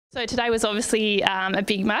So today was obviously a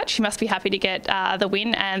big match. You must be happy to get the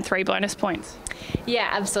win and 3 bonus points. Yeah,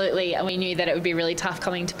 absolutely. And we knew that it would be really tough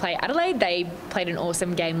coming to play Adelaide. They played an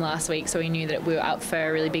awesome game last week, so we knew that we were up for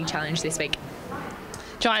a really big challenge this week.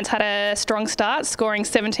 Giants had a strong start, scoring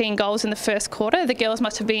 17 goals in the first quarter. The girls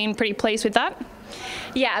must have been pretty pleased with that.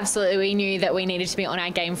 Yeah, absolutely. We knew that we needed to be on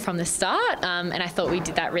our game from the start, and I thought we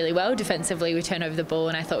did that really well. Defensively, we turned over the ball,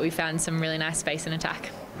 and I thought we found some really nice space in attack.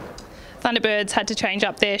 Thunderbirds had to change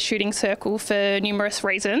up their shooting circle for numerous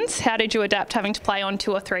reasons. How did you adapt having to play on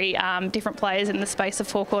 2 or 3 different players in the space of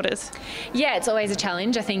 4 quarters? Yeah, it's always a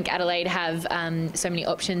challenge. I think Adelaide have so many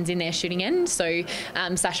options in their shooting end. So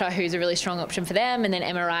Sasha, who's a really strong option for them, and then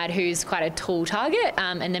Emma Ride, who's quite a tall target,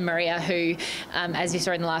 and then Maria, who, as you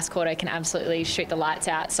saw in the last quarter, can absolutely shoot the lights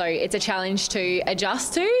out. So it's a challenge to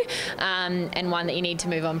adjust to, and one that you need to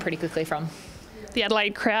move on pretty quickly from. The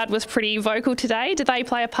Adelaide crowd was pretty vocal today. Did they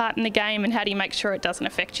play a part in the game, and how do you make sure it doesn't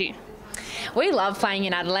affect you? We love playing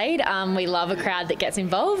in Adelaide. We love a crowd that gets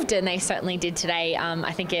involved, and they certainly did today.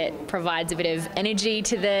 I think it provides a bit of energy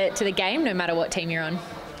to the game, no matter what team you're on.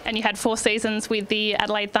 And you had 4 seasons with the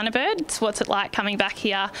Adelaide Thunderbirds. What's it like coming back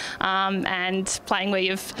here and playing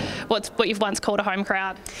where what you've once called a home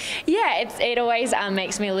crowd? Yeah, it always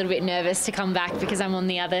makes me a little bit nervous to come back because I'm on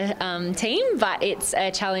the other team, but it's a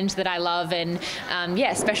challenge that I love, and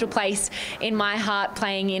yeah, special place in my heart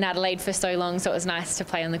playing in Adelaide for so long. So it was nice to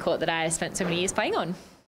play on the court that I spent so many years playing on.